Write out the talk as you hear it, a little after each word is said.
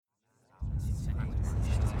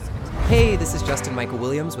Hey, this is Justin Michael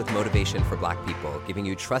Williams with Motivation for Black People, giving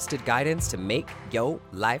you trusted guidance to make your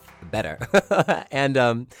life better.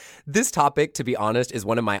 And this topic, to be honest, is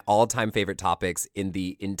one of my all-time favorite topics in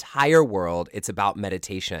the entire world. It's about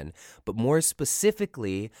meditation, but more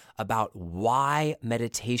specifically about why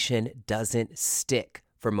meditation doesn't stick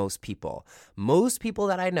for most people. Most people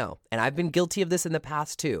that I know, and I've been guilty of this in the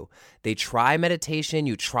past too, they try meditation,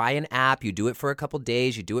 you try an app, you do it for a couple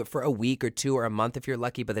days, you do it for a week or two or a month if you're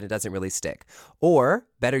lucky, but then it doesn't really stick. Or,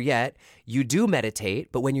 better yet, you do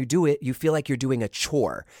meditate, but when you do it, you feel like you're doing a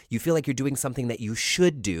chore. You feel like you're doing something that you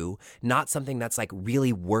should do, not something that's like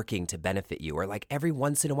really working to benefit you. Or like every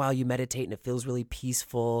once in a while you meditate and it feels really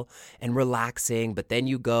peaceful and relaxing, but then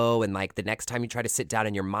you go and like the next time you try to sit down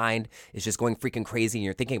and your mind is just going freaking crazy and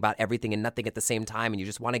you're thinking about everything and nothing at the same time and you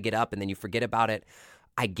just want to get up and then you forget about it.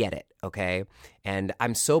 I get it, okay? And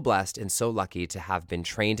I'm so blessed and so lucky to have been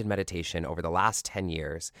trained in meditation over the last 10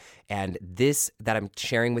 years. And this that I'm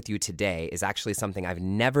sharing with you today is actually something I've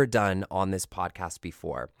never done on this podcast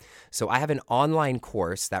before. So I have an online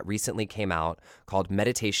course that recently came out called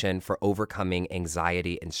Meditation for Overcoming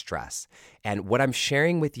Anxiety and Stress. And what I'm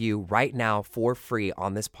sharing with you right now for free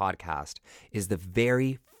on this podcast is the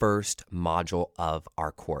very first module of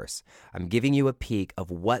our course. I'm giving you a peek of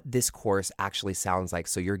what this course actually sounds like.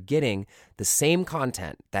 So you're getting the same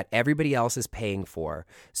content that everybody else is paying for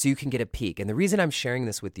so you can get a peek. And the reason I'm sharing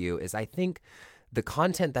this with you is I think the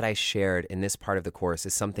content that I shared in this part of the course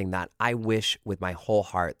is something that I wish with my whole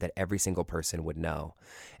heart that every single person would know.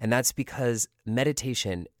 And that's because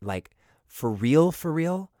meditation, like for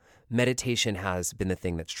real, meditation has been the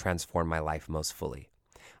thing that's transformed my life most fully.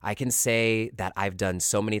 I can say that I've done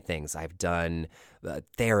so many things. I've done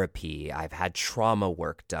therapy. I've had trauma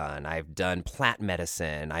work done. I've done plant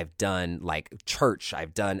medicine. I've done like church.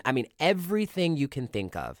 Everything you can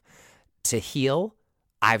think of to heal,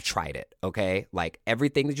 I've tried it, okay? Like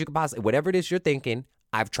everything that you could possibly, whatever it is you're thinking,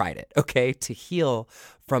 I've tried it, okay? To heal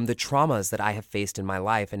from the traumas that I have faced in my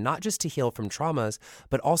life, and not just to heal from traumas,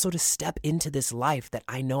 but also to step into this life that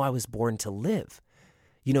I know I was born to live.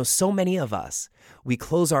 You know, so many of us, we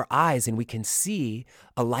close our eyes and we can see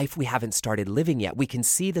a life we haven't started living yet. We can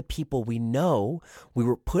see the people we know we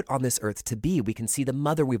were put on this earth to be. We can see the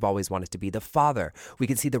mother we've always wanted to be, the father. We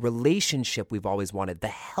can see the relationship we've always wanted, the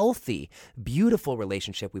healthy, beautiful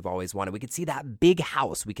relationship we've always wanted. We can see that big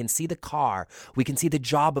house. We can see the car. We can see the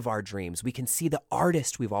job of our dreams. We can see the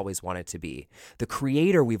artist we've always wanted to be, the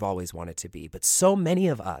creator we've always wanted to be. But so many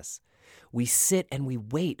of us, we sit and we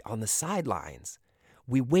wait on the sidelines.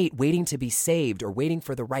 We waiting to be saved or waiting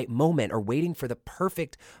for the right moment or waiting for the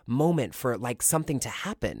perfect moment for like something to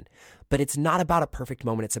happen. But it's not about a perfect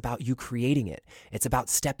moment. It's about you creating it. It's about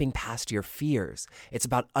stepping past your fears. It's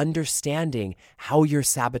about understanding how you're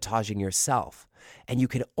sabotaging yourself. And you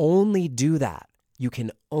can only do that. You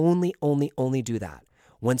can only do that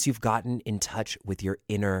once you've gotten in touch with your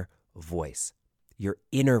inner voice. Your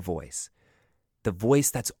inner voice. The voice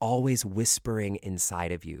that's always whispering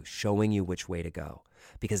inside of you, showing you which way to go.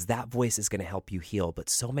 Because that voice is going to help you heal. But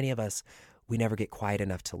so many of us, we never get quiet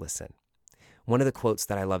enough to listen. One of the quotes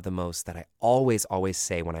that I love the most that I always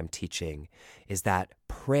say when I'm teaching is that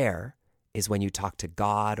prayer is when you talk to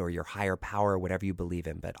God or your higher power or whatever you believe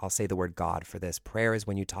in. But I'll say the word God for this. Prayer is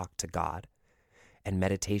when you talk to God. And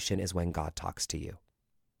meditation is when God talks to you.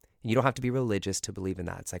 And you don't have to be religious to believe in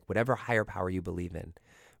that. It's like whatever higher power you believe in.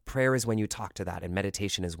 Prayer is when you talk to that. And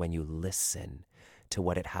meditation is when you listen to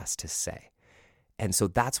what it has to say. And so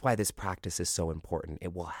that's why this practice is so important.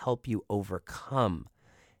 It will help you overcome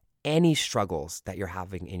any struggles that you're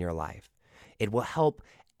having in your life. It will help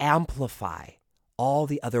amplify all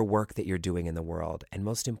the other work that you're doing in the world. And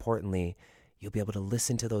most importantly, you'll be able to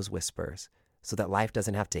listen to those whispers so that life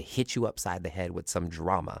doesn't have to hit you upside the head with some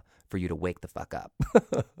drama for you to wake the fuck up.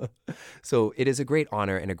 So it is a great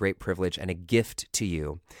honor and a great privilege and a gift to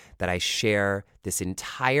you that I share this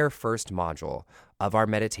entire first module of our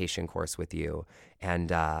meditation course with you.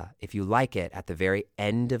 And if you like it, at the very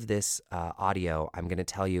end of this audio, I'm going to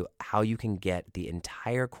tell you how you can get the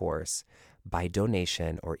entire course by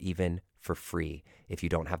donation or even for free if you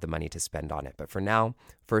don't have the money to spend on it. But for now,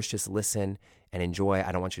 first just listen and enjoy.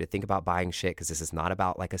 I don't want you to think about buying shit because this is not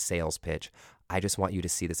about like a sales pitch. I just want you to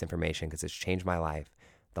see this information because it's changed my life,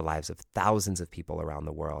 the lives of thousands of people around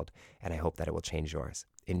the world, and I hope that it will change yours.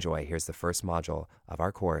 Enjoy. Here's the first module of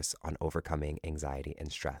our course on overcoming anxiety and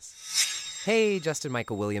stress. Hey, Justin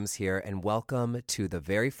Michael Williams here, and welcome to the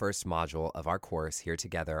very first module of our course here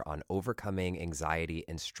together on overcoming anxiety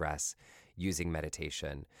and stress using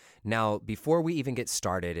meditation. Now, before we even get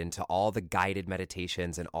started into all the guided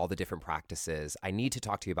meditations and all the different practices, I need to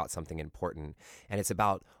talk to you about something important, and it's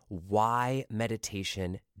about why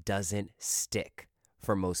meditation doesn't stick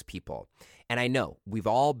for most people. And I know we've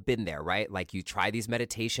all been there, right? Like you try these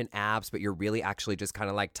meditation apps, but you're really actually just kind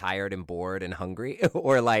of like tired and bored and hungry.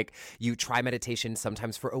 Or like you try meditation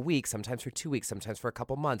sometimes for a week, sometimes for 2 weeks, sometimes for a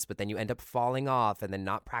couple months, but then you end up falling off and then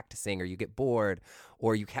not practicing, or you get bored,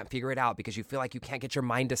 or you can't figure it out because you feel like you can't get your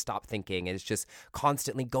mind to stop thinking. And it's just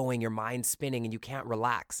constantly going, your mind's spinning and you can't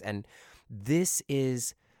relax. And this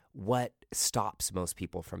is what stops most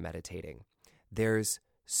people from meditating. There's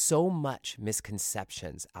so much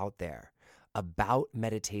misconceptions out there about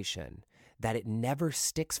meditation that it never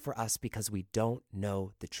sticks for us because we don't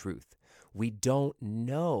know the truth. We don't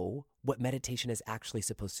know what meditation is actually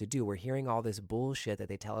supposed to do. We're hearing all this bullshit that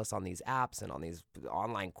they tell us on these apps and on these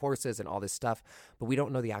online courses and all this stuff, but we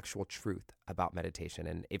don't know the actual truth about meditation.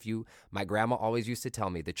 And my grandma always used to tell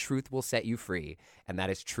me, the truth will set you free. And that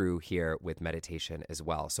is true here with meditation as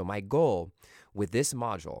well. So my goal with this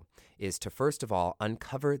module is to, first of all,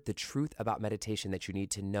 uncover the truth about meditation that you need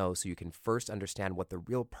to know so you can first understand what the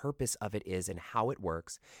real purpose of it is and how it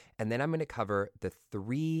works. And then I'm going to cover the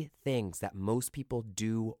 3 things that most people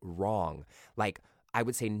do wrong. Like, I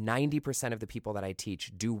would say 90% of the people that I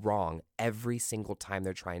teach do wrong every single time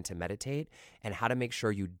they're trying to meditate, and how to make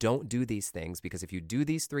sure you don't do these things, because if you do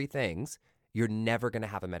these 3 things, you're never going to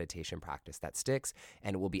have a meditation practice that sticks,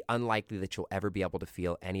 and it will be unlikely that you'll ever be able to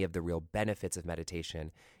feel any of the real benefits of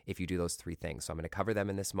meditation if you do those 3 things. So I'm going to cover them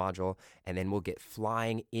in this module, and then we'll get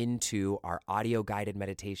flying into our audio guided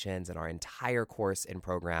meditations and our entire course and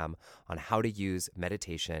program on how to use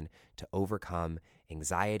meditation to overcome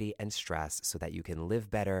anxiety and stress so that you can live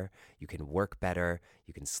better, you can work better,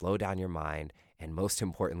 you can slow down your mind, and most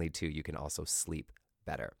importantly too, you can also sleep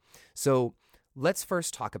better. So let's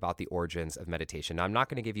first talk about the origins of meditation. Now, I'm not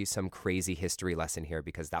going to give you some crazy history lesson here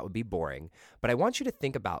because that would be boring, but I want you to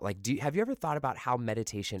think about, like, have you ever thought about how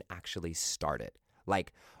meditation actually started?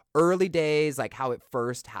 Like early days, like how it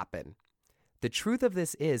first happened. The truth of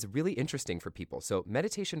this is really interesting for people. So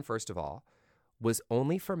meditation, first of all, was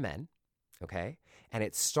only for men, okay? And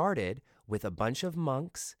it started with a bunch of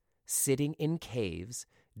monks sitting in caves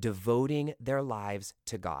devoting their lives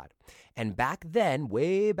to God. And back then,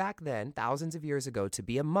 way back then, thousands of years ago, to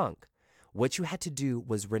be a monk, what you had to do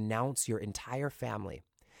was renounce your entire family,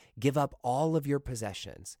 give up all of your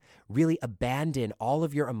possessions, really abandon all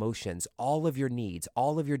of your emotions, all of your needs,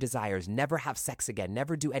 all of your desires, never have sex again,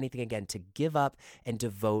 never do anything again, to give up and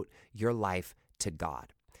devote your life to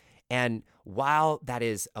God. And while that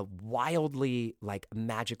is a wildly like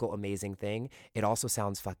magical, amazing thing, it also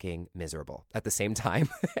sounds fucking miserable at the same time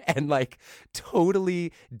and like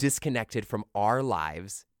totally disconnected from our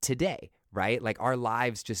lives today, right? Like our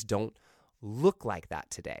lives just don't look like that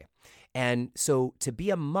today. And so to be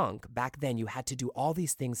a monk back then, you had to do all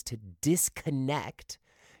these things to disconnect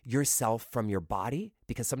yourself from your body,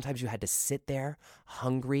 because sometimes you had to sit there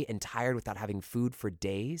hungry and tired without having food for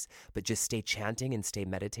days, but just stay chanting and stay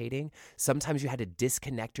meditating. Sometimes you had to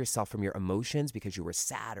disconnect yourself from your emotions because you were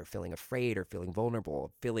sad or feeling afraid or feeling vulnerable or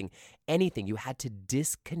feeling anything. You had to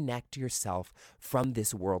disconnect yourself from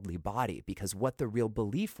this worldly body, because what the real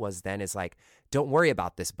belief was then is like, don't worry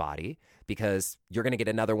about this body because you're going to get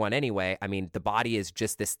another one anyway. I mean, the body is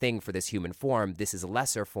just this thing for this human form. This is a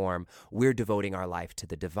lesser form. We're devoting our life to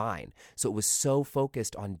the divine. So it was so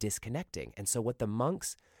focused on disconnecting. And so what the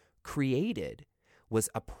monks created was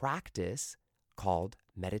a practice called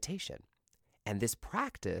meditation. And this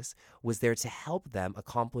practice was there to help them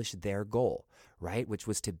accomplish their goal, right? Which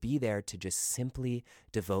was to be there to just simply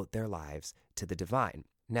devote their lives to the divine.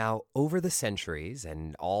 Now, over the centuries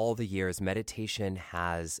and all the years, meditation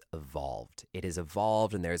has evolved. It has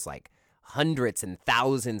evolved, and there's like hundreds and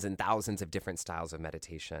thousands of different styles of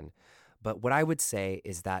meditation. But what I would say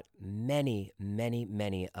is that many, many,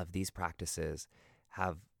 many of these practices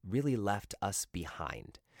have really left us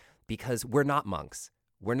behind, because we're not monks.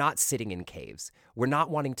 We're not sitting in caves. We're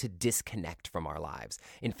not wanting to disconnect from our lives.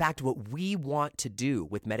 In fact, what we want to do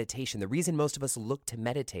with meditation, the reason most of us look to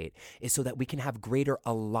meditate, is so that we can have greater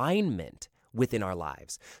alignment within our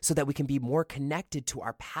lives, so that we can be more connected to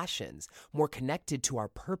our passions, more connected to our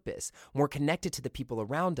purpose, more connected to the people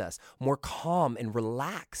around us, more calm and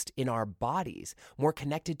relaxed in our bodies, more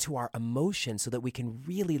connected to our emotions, so that we can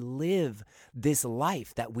really live this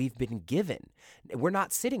life that we've been given. We're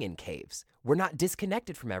not sitting in caves. We're not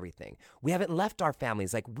disconnected from everything. We haven't left our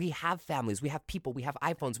families. Like, we have families, we have people, we have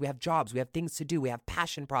iPhones, we have jobs, we have things to do, we have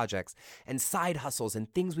passion projects and side hustles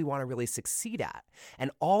and things we want to really succeed at. And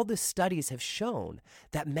all the studies have have shown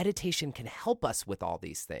that meditation can help us with all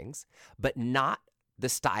these things, but not the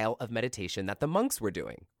style of meditation that the monks were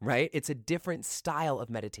doing, right? It's a different style of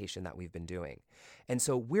meditation that we've been doing. And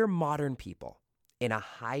so we're modern people in a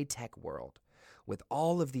high-tech world with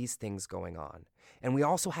all of these things going on. And we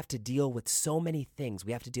also have to deal with so many things.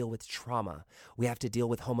 We have to deal with trauma. We have to deal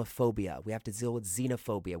with homophobia. We have to deal with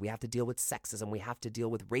xenophobia. We have to deal with sexism. We have to deal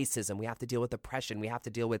with racism. We have to deal with oppression. We have to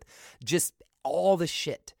deal with just all the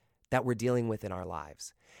shit that we're dealing with in our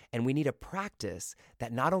lives. And we need a practice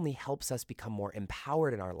that not only helps us become more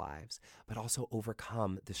empowered in our lives, but also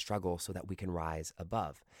overcome the struggle so that we can rise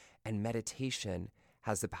above. And meditation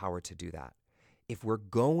has the power to do that. If we're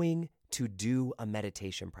going to do a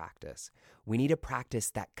meditation practice, we need a practice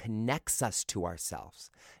that connects us to ourselves,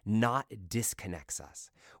 not disconnects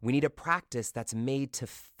us. We need a practice that's made to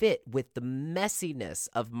fit with the messiness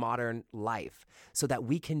of modern life so that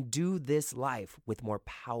we can do this life with more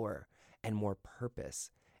power and more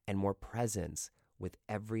purpose and more presence with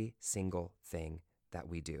every single thing that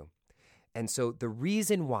we do. And so the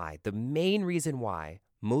main reason why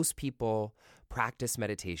most people practice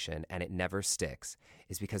meditation and it never sticks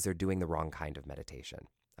is because they're doing the wrong kind of meditation.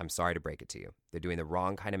 I'm sorry to break it to you. They're doing the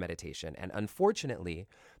wrong kind of meditation. And unfortunately,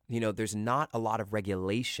 there's not a lot of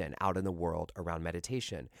regulation out in the world around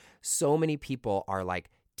meditation. So many people are like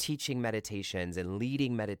teaching meditations and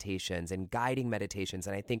leading meditations and guiding meditations.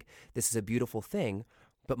 And I think this is a beautiful thing,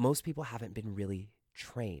 but most people haven't been really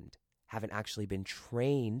trained, haven't actually been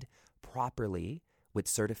trained properly with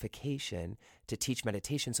certification to teach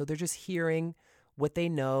meditation. So they're just hearing what they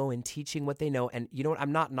know and teaching what they know. And you know what?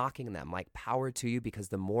 I'm not knocking them. Like, power to you, because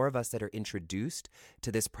the more of us that are introduced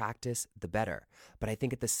to this practice, the better. But I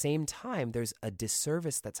think at the same time, there's a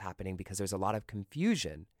disservice that's happening because there's a lot of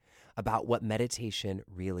confusion about what meditation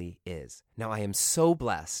really is. Now, I am so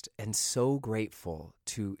blessed and so grateful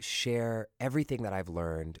to share everything that I've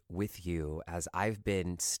learned with you as I've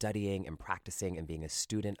been studying and practicing and being a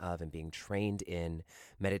student of and being trained in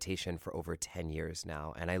meditation for over 10 years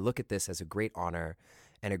now. And I look at this as a great honor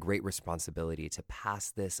and a great responsibility to pass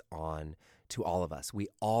this on to all of us. We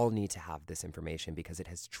all need to have this information because it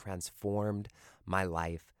has transformed my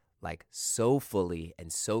life like so fully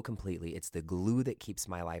and so completely. It's the glue that keeps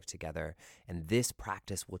my life together. And this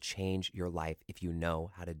practice will change your life if you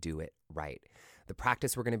know how to do it right. The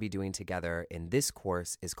practice we're going to be doing together in this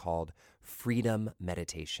course is called Freedom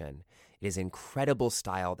Meditation. It is an incredible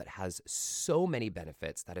style that has so many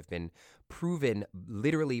benefits that have been proven,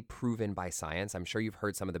 literally proven by science. I'm sure you've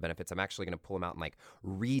heard some of the benefits. I'm actually going to pull them out and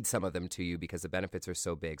read some of them to you because the benefits are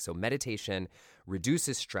so big. So meditation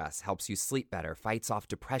reduces stress, helps you sleep better, fights off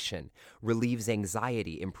depression, relieves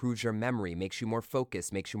anxiety, improves your memory, makes you more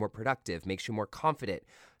focused, makes you more productive, makes you more confident.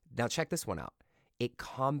 Now check this one out. It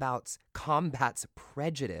combats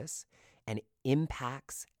prejudice and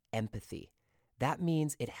impacts empathy. That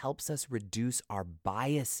means it helps us reduce our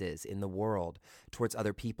biases in the world towards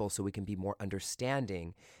other people so we can be more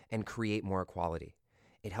understanding and create more equality.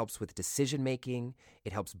 It helps with decision making.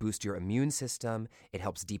 It helps boost your immune system. It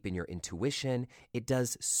helps deepen your intuition. It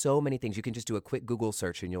does so many things. You can just do a quick Google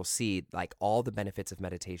search and you'll see all the benefits of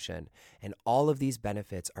meditation. And all of these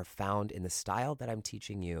benefits are found in the style that I'm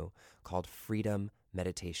teaching you called Freedom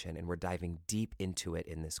Meditation. And we're diving deep into it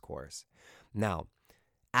in this course. Now,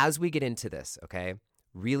 as we get into this, okay,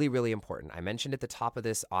 really, really important. I mentioned at the top of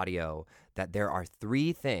this audio that there are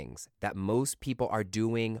 3 things that most people are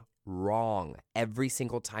doing wrong every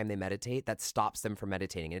single time they meditate that stops them from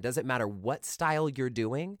meditating. And it doesn't matter what style you're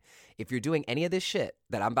doing. If you're doing any of this shit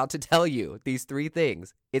that I'm about to tell you, these 3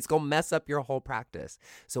 things, it's going to mess up your whole practice.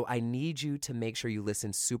 So I need you to make sure you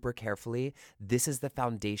listen super carefully. This is the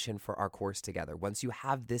foundation for our course together. Once you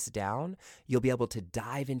have this down, you'll be able to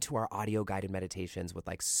dive into our audio guided meditations with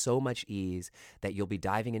so much ease that you'll be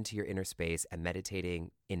diving into your inner space and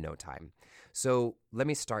meditating in no time. So let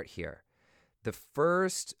me start here. The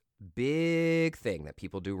first big thing that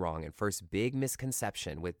people do wrong and first big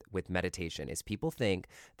misconception with meditation is people think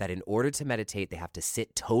that in order to meditate, they have to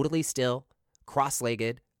sit totally still,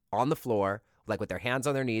 cross-legged, on the floor, with their hands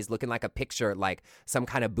on their knees, looking like a picture, like some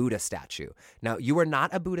kind of Buddha statue. Now, you are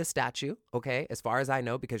not a Buddha statue, okay, as far as I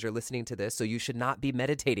know, because you're listening to this, so you should not be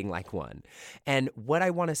meditating like one. And what I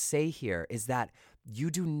want to say here is that you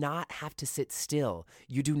do not have to sit still.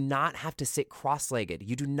 You do not have to sit cross-legged.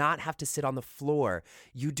 You do not have to sit on the floor.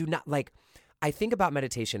 You do not, I think about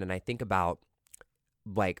meditation and I think about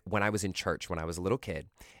when I was in church, when I was a little kid,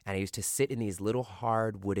 and I used to sit in these little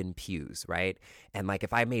hard wooden pews, right? And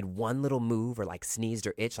if I made one little move or sneezed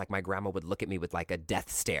or itched, my grandma would look at me with a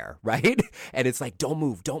death stare, right? And it's don't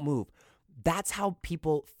move, don't move. That's how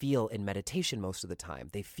people feel in meditation most of the time.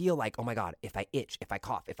 They feel like, oh my God, if I itch, if I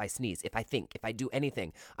cough, if I sneeze, if I think, if I do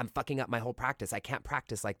anything, I'm fucking up my whole practice. I can't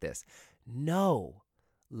practice like this. No,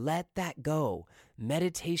 let that go.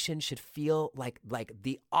 Meditation should feel like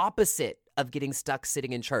the opposite of getting stuck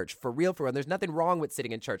sitting in church. For real. There's nothing wrong with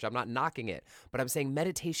sitting in church. I'm not knocking it, but I'm saying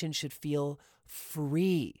meditation should feel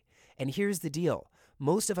free. And here's the deal.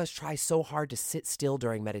 Most of us try so hard to sit still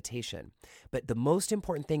during meditation, but the most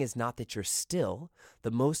important thing is not that you're still. The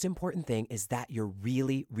most important thing is that you're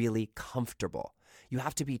really, really comfortable. You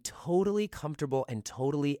have to be totally comfortable and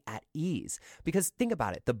totally at ease. Because think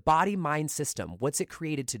about it, the body-mind system, what's it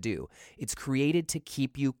created to do? It's created to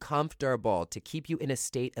keep you comfortable, to keep you in a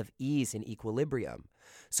state of ease and equilibrium.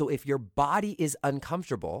 So if your body is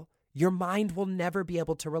uncomfortable, your mind will never be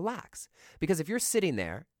able to relax. Because if you're sitting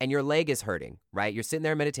there and your leg is hurting, right? You're sitting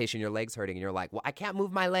there in meditation, your leg's hurting, and you're like, well, I can't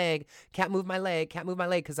move my leg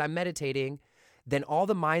because I'm meditating. Then all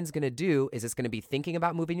the mind's going to do is it's going to be thinking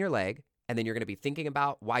about moving your leg. And then you're going to be thinking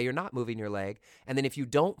about why you're not moving your leg. And then if you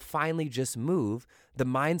don't finally just move, the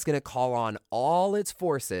mind's going to call on all its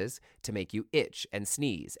forces to make you itch and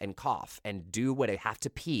sneeze and cough and do what it have to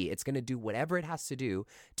pee. It's going to do whatever it has to do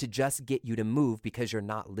to just get you to move because you're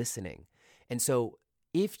not listening. And so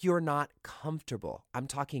if you're not comfortable, I'm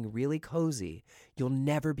talking really cozy, you'll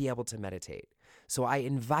never be able to meditate. So I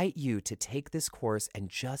invite you to take this course and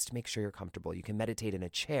just make sure you're comfortable. You can meditate in a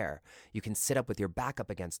chair. You can sit up with your back up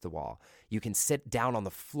against the wall. You can sit down on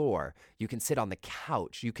the floor. You can sit on the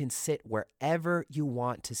couch. You can sit wherever you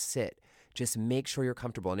want to sit. Just make sure you're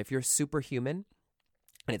comfortable. And if you're superhuman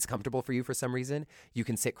and it's comfortable for you for some reason, you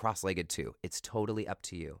can sit cross-legged too. It's totally up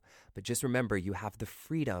to you. But just remember, you have the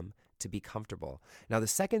freedom to be comfortable. Now, the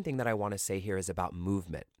second thing that I want to say here is about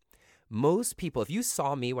movement. Most people, if you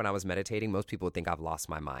saw me when I was meditating, most people would think I've lost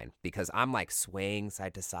my mind because I'm like swaying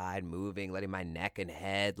side to side, moving, letting my neck and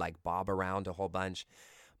head like bob around a whole bunch.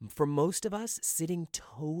 For most of us, sitting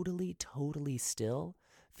totally still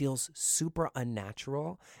feels super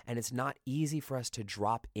unnatural, and it's not easy for us to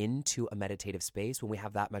drop into a meditative space when we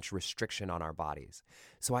have that much restriction on our bodies.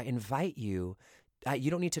 So I invite you,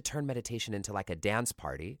 you don't need to turn meditation into like a dance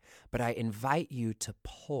party, but I invite you to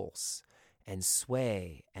pulse and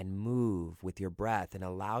sway and move with your breath and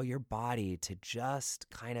allow your body to just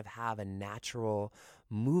kind of have a natural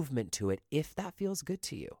movement to it if that feels good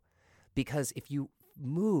to you. Because if you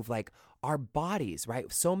move like our bodies,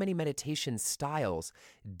 right? So many meditation styles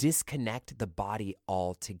disconnect the body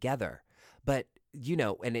altogether. But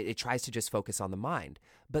and it tries to just focus on the mind.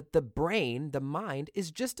 But the brain, the mind, is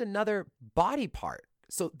just another body part.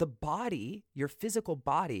 So the body, your physical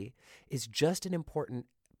body, is just an important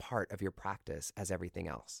part of your practice as everything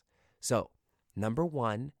else. So, number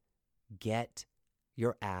one, get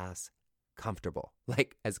your ass comfortable,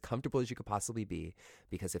 like as comfortable as you could possibly be,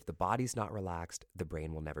 because if the body's not relaxed, the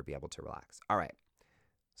brain will never be able to relax. All right.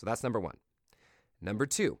 So that's number one. Number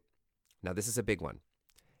two, now this is a big one.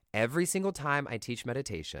 Every single time I teach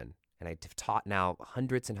meditation, and I've taught now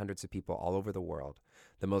hundreds and hundreds of people all over the world,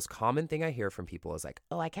 the most common thing I hear from people is like,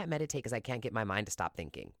 oh, I can't meditate because I can't get my mind to stop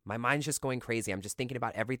thinking. My mind's just going crazy. I'm just thinking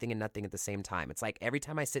about everything and nothing at the same time. It's like every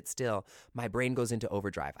time I sit still, my brain goes into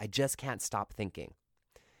overdrive. I just can't stop thinking.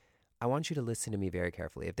 I want you to listen to me very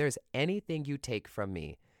carefully. If there's anything you take from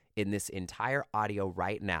me in this entire audio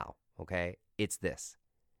right now, okay, it's this.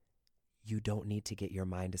 You don't need to get your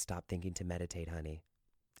mind to stop thinking to meditate, honey.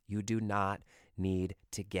 You do not need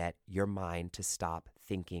to get your mind to stop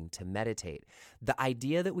thinking to meditate. The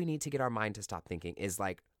idea that we need to get our mind to stop thinking is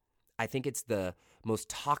like, I think it's the most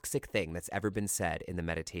toxic thing that's ever been said in the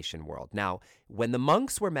meditation world. Now, when the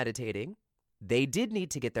monks were meditating, they did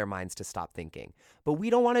need to get their minds to stop thinking, but we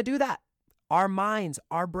don't want to do that. Our minds,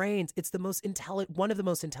 our brains, it's the most one of the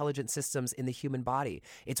most intelligent systems in the human body.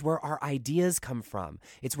 It's where our ideas come from.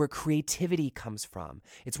 It's where creativity comes from.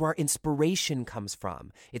 It's where inspiration comes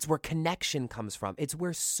from. It's where connection comes from. It's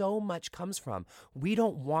where so much comes from. We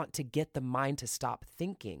don't want to get the mind to stop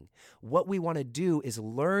thinking. What we want to do is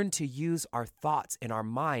learn to use our thoughts and our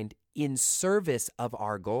mind in service of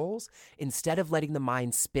our goals instead of letting the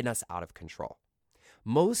mind spin us out of control.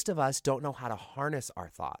 Most of us don't know how to harness our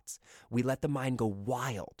thoughts. We let the mind go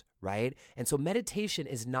wild, right? And so meditation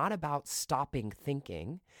is not about stopping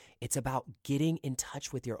thinking. It's about getting in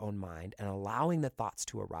touch with your own mind and allowing the thoughts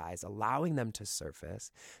to arise, allowing them to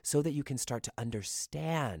surface so that you can start to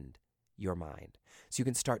understand your mind. So you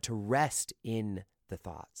can start to rest in the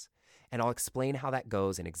thoughts. And I'll explain how that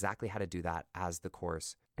goes and exactly how to do that as the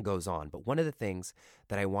course goes on. But one of the things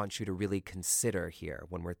that I want you to really consider here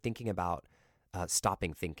when we're thinking about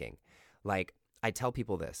stopping thinking. Like I tell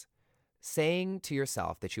people this, saying to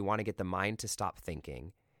yourself that you want to get the mind to stop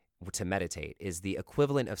thinking to meditate is the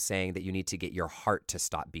equivalent of saying that you need to get your heart to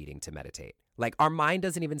stop beating to meditate. Like, our mind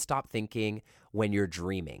doesn't even stop thinking when you're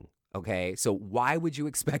dreaming, okay? So why would you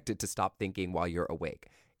expect it to stop thinking while you're awake?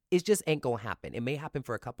 It just ain't gonna happen. It may happen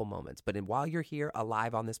for a couple moments, but while you're here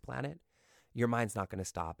alive on this planet, your mind's not gonna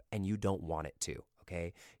stop, and you don't want it to,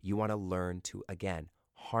 okay? You wanna learn to, again,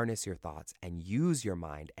 harness your thoughts and use your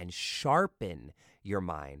mind and sharpen your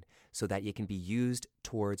mind so that it can be used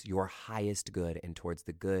towards your highest good and towards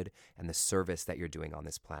the good and the service that you're doing on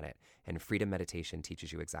this planet. And Freedom Meditation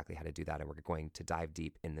teaches you exactly how to do that, and we're going to dive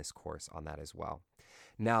deep in this course on that as well.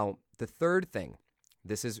 Now, the third thing,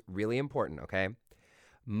 this is really important, okay?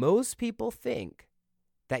 Most people think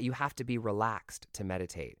that you have to be relaxed to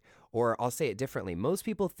meditate. Or I'll say it differently. Most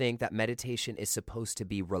people think that meditation is supposed to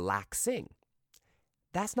be relaxing.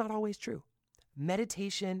 That's not always true.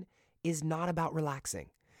 Meditation is not about relaxing.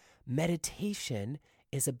 Meditation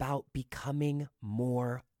is about becoming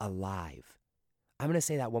more alive. I'm going to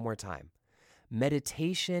say that one more time.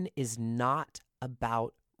 Meditation is not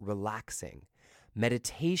about relaxing.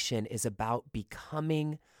 Meditation is about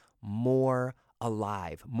becoming more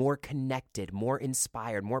alive, more connected, more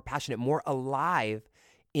inspired, more passionate, more alive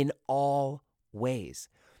in all ways.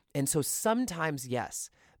 And so sometimes, yes,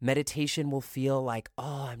 meditation will feel like,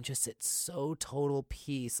 oh, I'm just at so total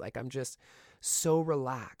peace, like I'm just so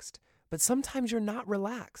relaxed. But sometimes you're not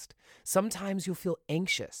relaxed. Sometimes you'll feel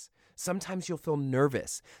anxious. Sometimes you'll feel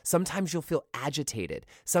nervous. Sometimes you'll feel agitated.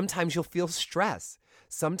 Sometimes you'll feel stress.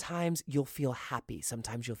 Sometimes you'll feel happy.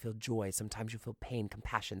 Sometimes you'll feel joy. Sometimes you'll feel pain,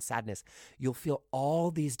 compassion, sadness. You'll feel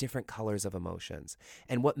all these different colors of emotions.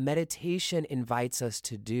 And what meditation invites us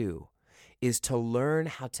to do is to learn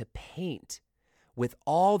how to paint with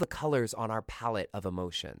all the colors on our palette of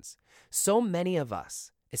emotions. So many of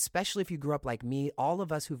us, especially if you grew up like me, all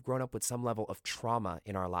of us who've grown up with some level of trauma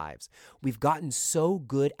in our lives, we've gotten so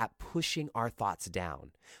good at pushing our thoughts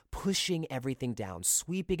down, pushing everything down,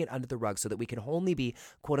 sweeping it under the rug so that we can only be,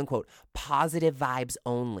 quote unquote, positive vibes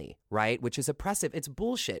only, right? Which is oppressive. It's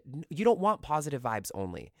bullshit. You don't want positive vibes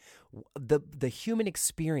only. The human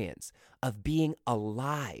experience of being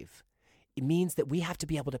alive, it means that we have to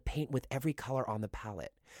be able to paint with every color on the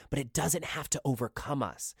palette, but it doesn't have to overcome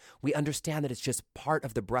us. We understand that it's just part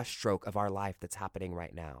of the brushstroke of our life that's happening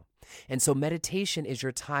right now. And so meditation is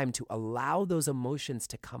your time to allow those emotions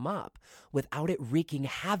to come up without it wreaking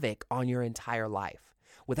havoc on your entire life,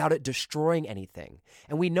 without it destroying anything.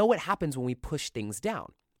 And we know what happens when we push things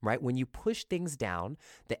down. Right? When you push things down,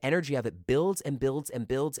 the energy of it builds and builds and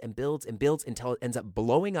builds and builds and builds until it ends up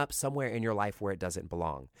blowing up somewhere in your life where it doesn't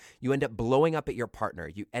belong. You end up blowing up at your partner.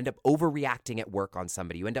 You end up overreacting at work on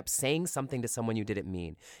somebody. You end up saying something to someone you didn't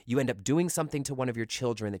mean. You end up doing something to one of your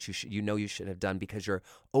children that you know you shouldn't have done because you're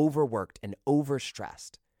overworked and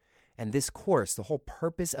overstressed. And this course, the whole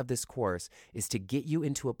purpose of this course is to get you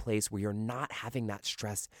into a place where you're not having that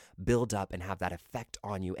stress build up and have that effect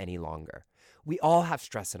on you any longer. We all have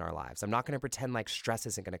stress in our lives. I'm not going to pretend like stress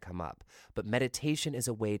isn't going to come up, but meditation is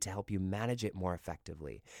a way to help you manage it more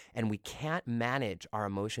effectively. And we can't manage our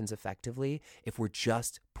emotions effectively if we're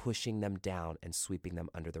just pushing them down and sweeping them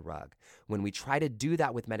under the rug. When we try to do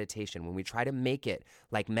that with meditation, when we try to make it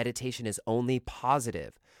like meditation is only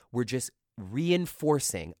positive, we're just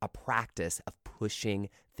reinforcing a practice of pushing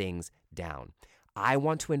things down. I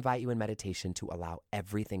want to invite you in meditation to allow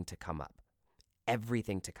everything to come up.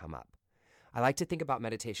 Everything to come up. I like to think about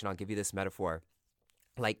meditation. I'll give you this metaphor,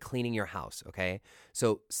 like cleaning your house, okay?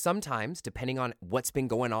 So sometimes, depending on what's been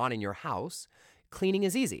going on in your house, cleaning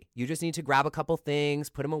is easy. You just need to grab a couple things,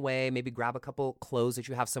 put them away, maybe grab a couple clothes that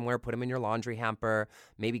you have somewhere, put them in your laundry hamper,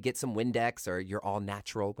 maybe get some Windex or your all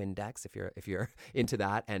natural Windex if you're into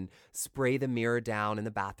that, and spray the mirror down in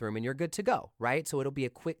the bathroom and you're good to go, right? So it'll be a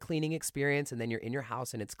quick cleaning experience and then you're in your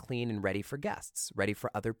house and it's clean and ready for guests, ready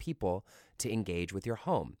for other people to engage with your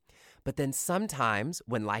home. But then sometimes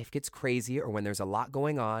when life gets crazy or when there's a lot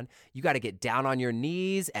going on, you got to get down on your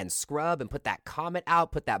knees and scrub and put that Comet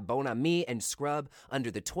out, put that Bon Ami and scrub under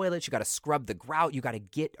the toilet. You got to scrub the grout. You got to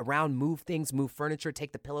get around, move things, move furniture,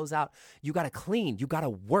 take the pillows out. You got to clean. You got to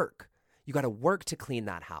work. You got to work to clean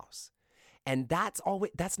that house. And that's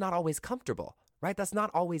not always comfortable, right? That's not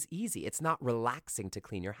always easy. It's not relaxing to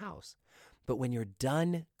clean your house. But when you're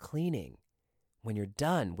done cleaning, when you're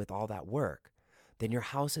done with all that work, then your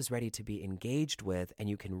house is ready to be engaged with and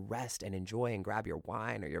you can rest and enjoy and grab your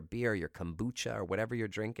wine or your beer, your kombucha or whatever you're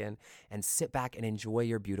drinking and sit back and enjoy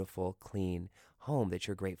your beautiful, clean home that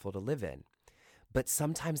you're grateful to live in. But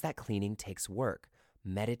sometimes that cleaning takes work.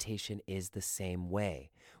 meditation is the same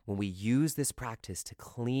way. When we use this practice to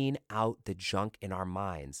clean out the junk in our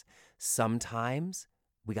minds, sometimes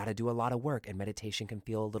we got to do a lot of work and meditation can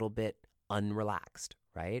feel a little bit unrelaxed,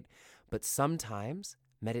 right? But sometimes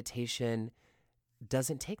meditation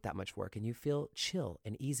doesn't take that much work and you feel chill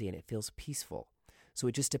and easy and it feels peaceful. So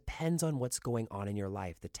it just depends on what's going on in your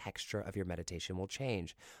life. The texture of your meditation will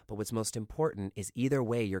change. But what's most important is either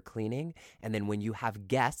way you're cleaning. And then when you have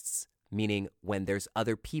guests, meaning when there's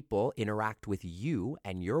other people interact with you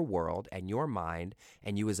and your world and your mind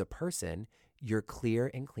and you as a person, you're clear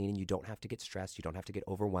and clean and you don't have to get stressed. You don't have to get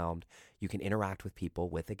overwhelmed. You can interact with people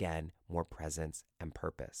with, again, more presence and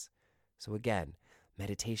purpose. So again,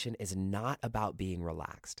 meditation is not about being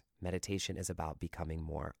relaxed. Meditation is about becoming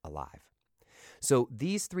more alive. So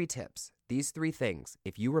these 3 tips, these 3 things,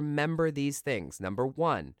 if you remember these things, number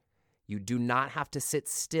 1, you do not have to sit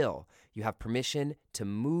still. You have permission to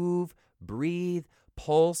move, breathe,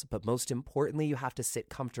 pulse, but most importantly, you have to sit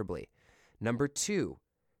comfortably. Number 2,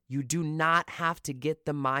 you do not have to get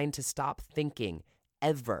the mind to stop thinking,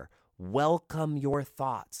 ever. Welcome your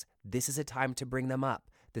thoughts. This is a time to bring them up.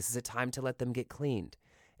 This is a time to let them get cleaned.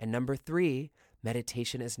 And number 3,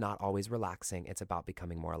 meditation is not always relaxing. It's about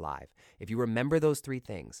becoming more alive. If you remember those 3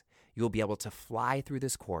 things, you'll be able to fly through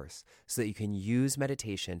this course so that you can use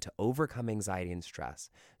meditation to overcome anxiety and stress,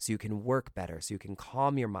 so you can work better, so you can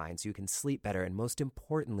calm your mind, so you can sleep better, and most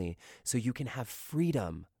importantly, so you can have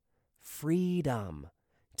freedom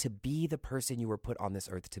to be the person you were put on this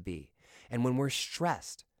earth to be. And when we're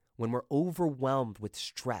stressed, when we're overwhelmed with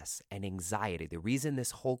stress and anxiety, the reason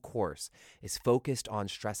this whole course is focused on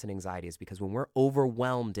stress and anxiety is because when we're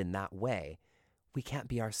overwhelmed in that way, we can't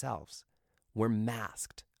be ourselves. We're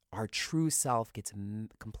masked. Our true self gets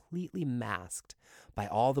completely masked by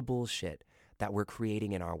all the bullshit that we're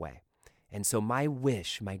creating in our way. And so my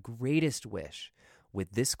wish, my greatest wish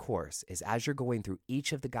with this course is as you're going through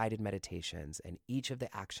each of the guided meditations and each of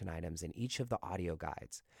the action items and each of the audio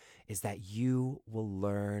guides, is that you will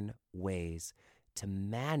learn ways to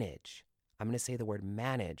manage. I'm going to say the word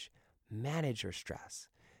manage your stress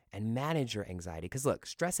and manage your anxiety. Because look,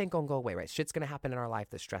 stress ain't going to go away, right? Shit's going to happen in our life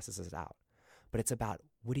that stresses us out. But it's about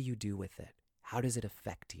what do you do with it? How does it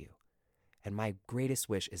affect you? And my greatest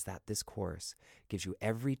wish is that this course gives you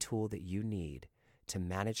every tool that you need to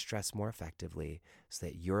manage stress more effectively so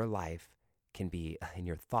that your life can be, and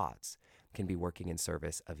your thoughts can be working in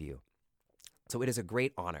service of you. So it is a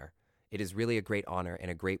great honor. It is really a great honor and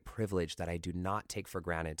a great privilege that I do not take for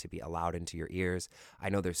granted to be allowed into your ears. I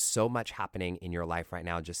know there's so much happening in your life right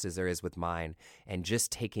now, just as there is with mine. And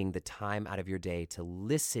just taking the time out of your day to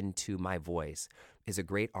listen to my voice is a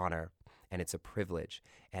great honor. And it's a privilege.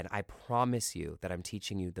 And I promise you that I'm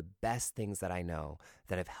teaching you the best things that I know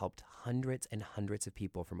that have helped hundreds and hundreds of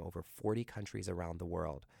people from over 40 countries around the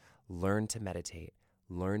world learn to meditate,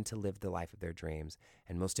 learn to live the life of their dreams,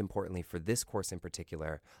 and most importantly, for this course in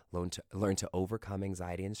particular, learn to overcome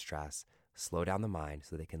anxiety and stress, slow down the mind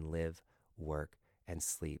so they can live, work, and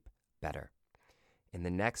sleep better. In the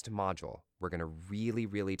next module, we're going to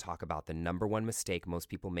really talk about the number 1 mistake most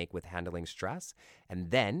people make with handling stress.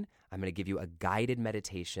 And then I'm going to give you a guided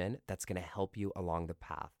meditation that's going to help you along the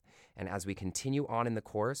path. And as we continue on in the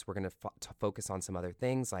course, we're going to focus on some other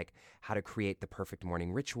things like how to create the perfect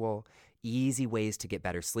morning ritual, easy ways to get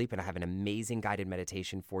better sleep. And I have an amazing guided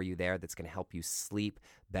meditation for you there that's going to help you sleep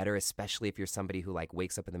better, especially if you're somebody who like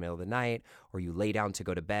wakes up in the middle of the night or you lay down to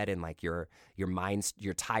go to bed and like your mind,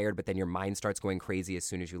 you're tired, but then your mind starts going crazy as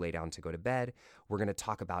soon as you lay down to go to bed. We're going to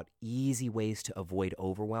talk about easy ways to avoid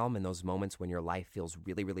overwhelm in those moments when your life feels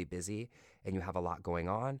really busy and you have a lot going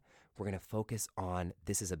on. We're going to focus on,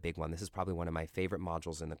 this is a big one. This is probably one of my favorite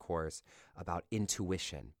modules in the course, about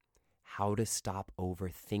intuition, how to stop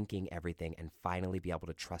overthinking everything and finally be able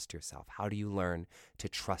to trust yourself. How do you learn to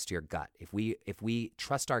trust your gut? If we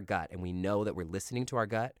trust our gut and we know that we're listening to our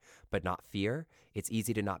gut, but not fear, it's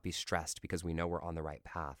easy to not be stressed because we know we're on the right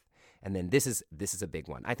path. And then this is a big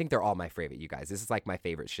one. I think they're all my favorite, you guys. This is like my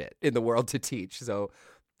favorite shit in the world to teach. So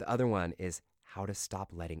the other one is how to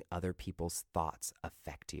stop letting other people's thoughts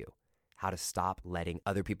affect you. How to stop letting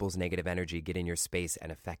other people's negative energy get in your space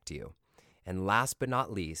and affect you. And last but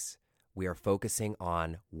not least, we are focusing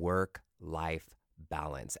on work-life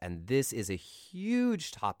balance. And this is a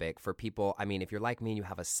huge topic for people. I mean, if you're like me and you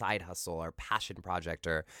have a side hustle or passion project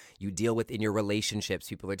or you deal with in your relationships,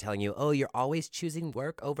 people are telling you, oh, you're always choosing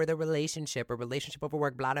work over the relationship or relationship over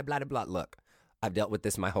work, blah, blah, blah, blah. Look, I've dealt with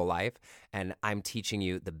this my whole life, and I'm teaching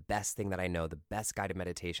you the best thing that I know, the best guided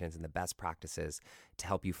meditations and the best practices to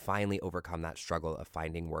help you finally overcome that struggle of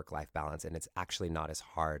finding work-life balance. And it's actually not as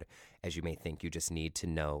hard as you may think. You just need to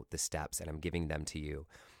know the steps, and I'm giving them to you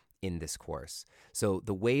in this course. So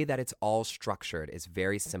the way that it's all structured is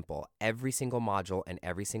very simple. Every single module and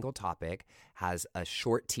every single topic has a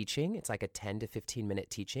short teaching. It's like a 10 to 15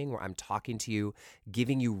 minute teaching where I'm talking to you,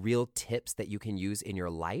 giving you real tips that you can use in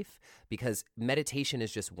your life, because meditation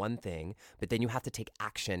is just one thing, but then you have to take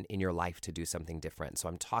action in your life to do something different. So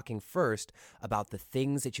I'm talking first about the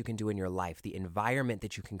things that you can do in your life, the environment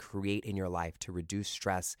that you can create in your life to reduce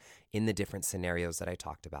stress in the different scenarios that I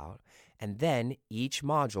talked about. And then each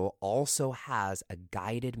module also has a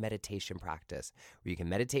guided meditation practice where you can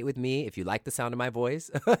meditate with me. If you like the sound of my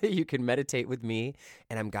voice, you can meditate with me.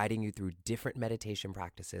 And I'm guiding you through different meditation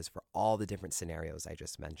practices for all the different scenarios I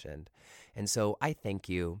just mentioned. And so I thank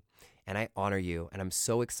you and I honor you. And I'm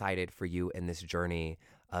so excited for you in this journey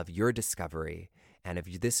of your discovery and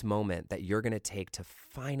of this moment that you're going to take to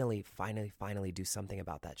finally do something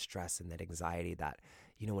about that stress and that anxiety that,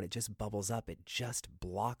 when it just bubbles up, it just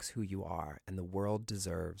blocks who you are, and the world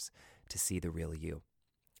deserves to see the real you.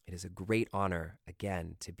 It is a great honor,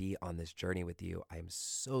 again, to be on this journey with you. I am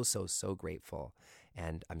so grateful,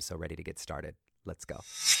 and I'm so ready to get started. Let's go.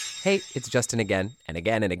 Hey, it's Justin again and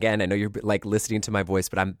again and again. I know you're like listening to my voice,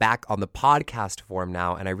 but I'm back on the podcast form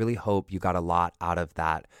now, and I really hope you got a lot out of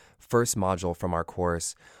that first module from our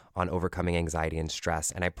course on overcoming anxiety and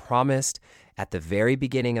stress. And I promised at the very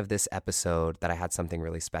beginning of this episode that I had something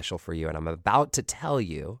really special for you, and I'm about to tell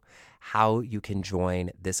you how you can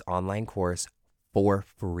join this online course for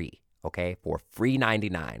free, okay? For free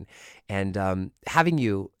 $99. And having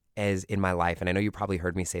you as in my life, and I know you probably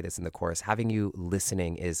heard me say this in the course, having you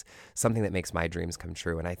listening is something that makes my dreams come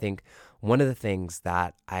true. And I think one of the things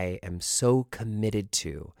that I am so committed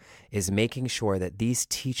to is making sure that these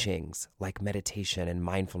teachings like meditation and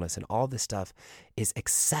mindfulness and all this stuff is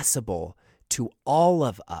accessible to all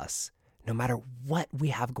of us, no matter what we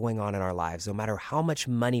have going on in our lives, no matter how much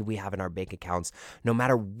money we have in our bank accounts, no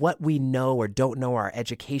matter what we know or don't know, our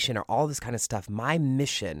education or all this kind of stuff. My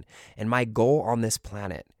mission and my goal on this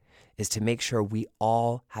planet is to make sure we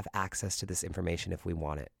all have access to this information if we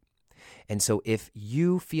want it. And so if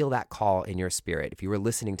you feel that call in your spirit, if you were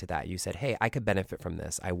listening to that, you said, hey, I could benefit from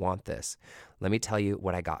this, I want this, let me tell you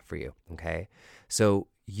what I got for you, okay? So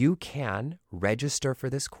you can register for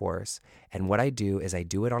this course, and what I do is I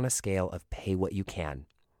do it on a scale of pay what you can.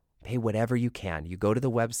 Pay whatever you can. You go to the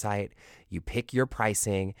website, you pick your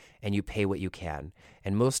pricing, and you pay what you can.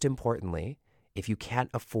 And most importantly, if you can't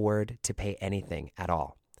afford to pay anything at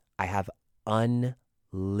all, I have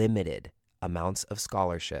unlimited amounts of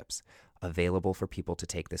scholarships available for people to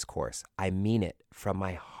take this course. I mean it from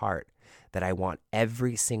my heart that I want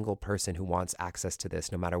every single person who wants access to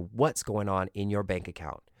this, no matter what's going on in your bank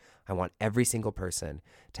account. I want every single person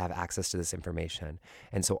to have access to this information.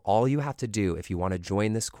 And so all you have to do if you want to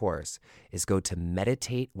join this course is go to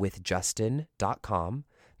meditatewithjustin.com.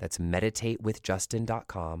 That's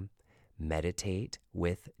meditatewithjustin.com,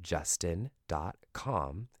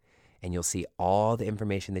 meditatewithjustin.com. And you'll see all the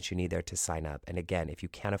information that you need there to sign up. And again, if you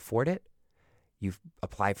can't afford it, you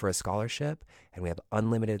apply for a scholarship, and we have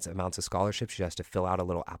unlimited amounts of scholarships. You just have to fill out a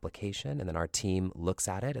little application, and then our team looks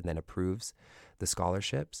at it and then approves the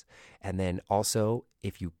scholarships. And then also,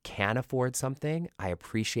 if you can afford something, I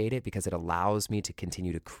appreciate it because it allows me to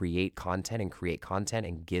continue to create content and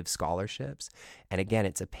give scholarships. And again,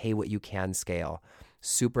 it's a pay what you can scale.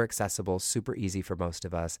 Super accessible, super easy for most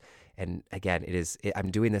of us. And again, I'm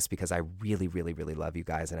doing this because I really love you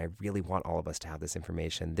guys, and I really want all of us to have this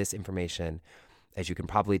information. This information, as you can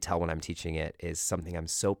probably tell when I'm teaching it, is something I'm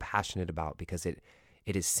so passionate about because it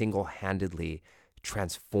has single-handedly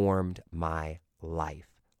transformed my life.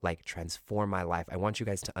 Transform my life. I want you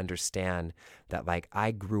guys to understand that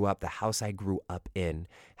the house I grew up in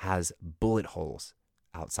has bullet holes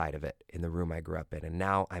outside of it in the room I grew up in. And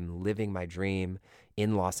now I'm living my dream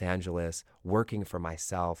in Los Angeles, working for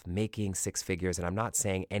myself, making six figures. And I'm not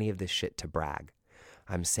saying any of this shit to brag.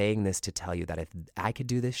 I'm saying this to tell you that if I could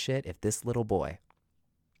do this shit, if this little boy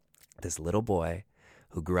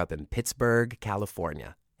who grew up in Pittsburgh,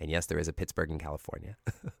 California, and yes, there is a Pittsburgh in California,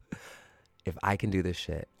 if I can do this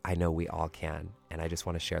shit, I know we all can. And I just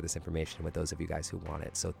want to share this information with those of you guys who want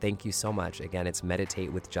it. So thank you so much. Again, it's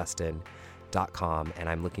meditatewithjustin.com, and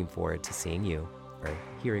I'm looking forward to seeing you or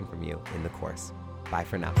hearing from you in the course. Bye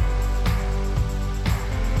for now.